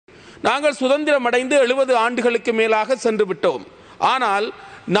நாங்கள் சுதந்திரம் அடைந்து 70 ஆண்டுகளுக்கு மேலாக சென்று விட்டோம். ஆனால்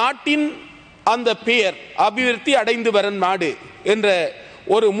நாட்டின் அந்த பெயர் அபிவிருத்தி அடைந்து வரும் நாடு என்ற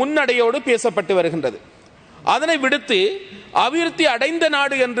ஒரு முன்னடையோடு பேசப்பட்டு வருகின்றது. அதனை விடுத்து அபிவிருத்தி அடைந்த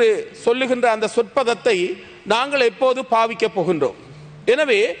நாடு என்று சொல்லுகின்ற அந்த சொற்பதத்தை நாங்கள் எப்போது பாவிக்கப் போகின்றோம்?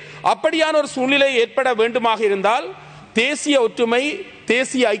 எனவே அப்படியான ஒரு சூழ்நிலை ஏற்பட வேண்டுமாக இருந்தால் தேசிய ஒற்றுமை,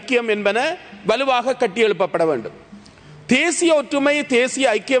 தேசிய ஐக்கியம் என்பன வலுவாக கட்டியெழுப்பப்பட வேண்டும். தேசிய ஒற்றுமை, தேசிய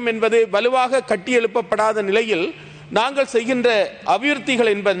ஐக்கியம் என்பது வலுவாக கட்டியெழுப்பப்படாத நிலையில் நாங்கள் செய்கின்ற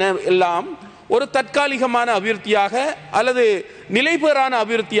அபிவிருத்திகள் என்பன எல்லாம் ஒரு தற்காலிகமான அபிவிருத்தியாக அல்லது நிலைபெறான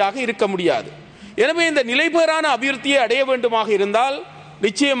அபிவிருத்தியாக இருக்க முடியாது. எனவே இந்த நிலைபெறான அபிவிருத்தியை அடைய வேண்டுமாக இருந்தால்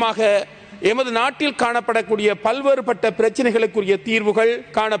நிச்சயமாக எமது நாட்டில் காணப்படக்கூடிய பல்வேறுபட்ட பிரச்சனைகளுக்குரிய தீர்வுகள்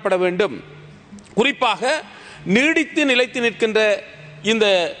காணப்பட வேண்டும். குறிப்பாக நீடித்து நிலைத்து நிற்கின்ற இந்த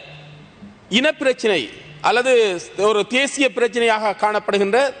இனப்பிரச்சனை அல்லது ஒரு தேசிய பிரச்சனையாக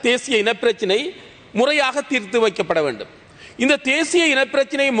காணப்படுகின்ற தேசிய இனப்பிரச்சனை முறையாக தீர்த்து வைக்கப்பட வேண்டும். இந்த தேசிய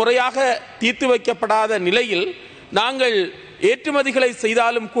இனப்பிரச்சனை முறையாக தீர்த்து வைக்கப்படாத நிலையில் நாங்கள் ஏற்றுமதிகளை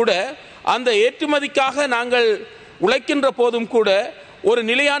செய்தாலும் கூட அந்த ஏற்றுமதிக்காக நாங்கள் உழைக்கின்ற போதும் கூட ஒரு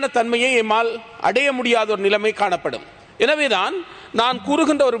நிலையான தன்மையை எம்மால் அடைய முடியாத ஒரு நிலைமை காணப்படும். எனவேதான் நான்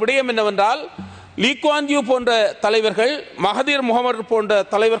கூறுகின்ற ஒரு விடயம் என்னவென்றால், லீ குவான் யூ போன்ற தலைவர்கள், மகதீர் முகமது போன்ற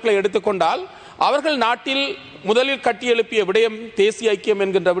தலைவர்களை எடுத்துக்கொண்டால் அவர்கள் நாட்டில் முதலில் கட்டியெழுப்பிய விடயம் தேசிய ஐக்கியம்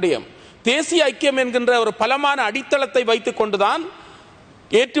என்கின்ற விடயம். தேசிய ஐக்கியம் என்கின்ற ஒரு பலமான அடித்தளத்தை வைத்துக் கொண்டுதான்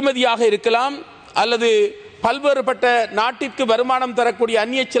ஏற்றுமதியாக இருக்கலாம் அல்லது பல்வேறுபட்ட நாட்டிற்கு வருமானம் தரக்கூடிய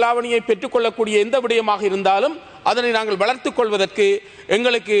அந்நிய செலாவணியை பெற்றுக்கொள்ளக்கூடிய எந்த விடயமாக இருந்தாலும் அதனை நாங்கள் வளர்த்துக் கொள்வதற்கு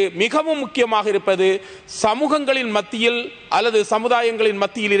எங்களுக்கு மிகவும் முக்கியமாக இருப்பது சமூகங்களின் மத்தியில் அல்லது சமுதாயங்களின்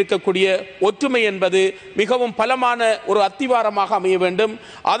மத்தியில் இருக்கக்கூடிய ஒற்றுமை என்பது மிகவும் பலமான ஒரு அத்திவாரமாக அமைய வேண்டும்.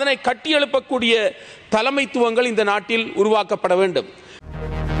 அதனை கட்டியெழுப்பக்கூடிய தலைமைத்துவங்கள் இந்த நாட்டில் உருவாக்கப்பட வேண்டும்.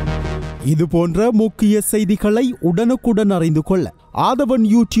 இது போன்ற முக்கிய செய்திகளை உடனுக்குடன் அறிந்து கொள்ள ஆதவன்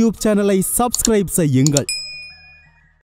யூடியூப் சேனலை சப்ஸ்கிரைப் செய்யுங்கள்.